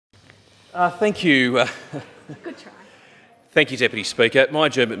Thank you. Good try. Thank you, Deputy Speaker. My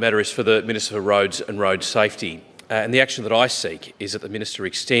adjournment matter is for the Minister for Roads and Road Safety. And the action that I seek is that the Minister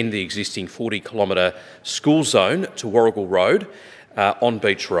extend the existing 40-kilometre school zone to Warrigal Road on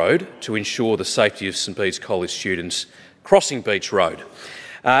Beach Road to ensure the safety of St Bede's College students crossing Beach Road.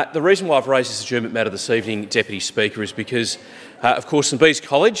 The reason why I've raised this adjournment matter this evening, Deputy Speaker, is because, of course, St Bede's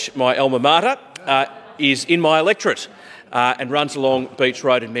College, my alma mater, is in my electorate and runs along Beach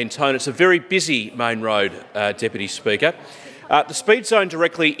Road in Mentone. It's a very busy main road, Deputy Speaker. The speed zone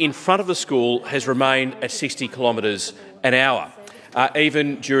directly in front of the school has remained at 60 kilometres an hour.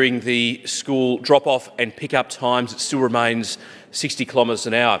 Even during the school drop-off and pick-up times, it still remains 60 kilometres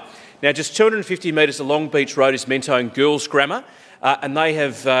an hour. Now, just 250 metres along Beach Road is Mentone Girls' Grammar, and they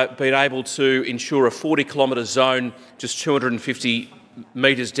have been able to ensure a 40-kilometre zone just 250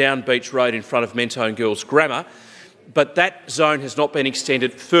 metres down Beach Road in front of Mentone Girls' Grammar. But that zone has not been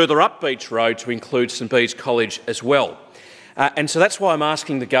extended further up Beach Road to include St Bede's College as well. And so that's why I'm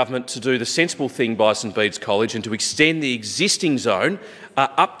asking the government to do the sensible thing by St Bede's College and to extend the existing zone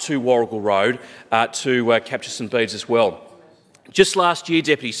up to Warrigal Road to capture St Bede's as well. Just last year,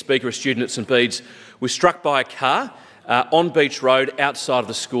 Deputy Speaker, a student at St Bede's was struck by a car on Beach Road outside of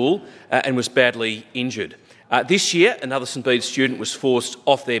the school and was badly injured. This year, another St Bede's student was forced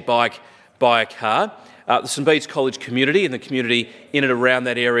off their bike by a car. The St Bede's College community and the community in and around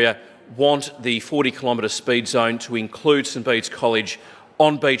that area want the 40-kilometre speed zone to include St Bede's College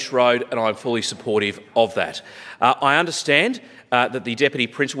on Beach Road, and I'm fully supportive of that. I understand that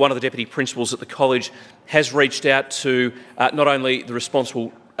one of the deputy principals at the college has reached out to not only the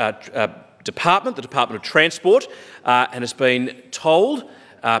responsible department, the Department of Transport, and has been told,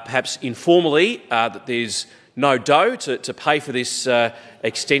 perhaps informally, that there's no dough to pay for this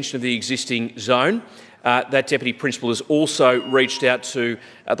extension of the existing zone. That deputy principal has also reached out to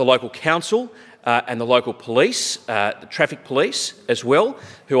the local council and the local police, the traffic police as well,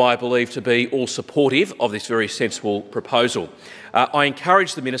 who I believe to be all supportive of this very sensible proposal. I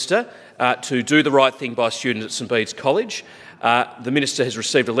encourage the Minister to do the right thing by students at St Bede's College. The Minister has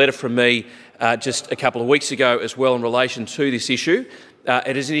received a letter from me just a couple of weeks ago as well in relation to this issue.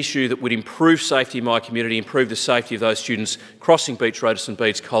 It is an issue that would improve safety in my community, improve the safety of those students crossing Beach Road to St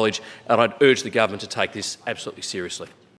Bede's College, and I'd urge the government to take this absolutely seriously.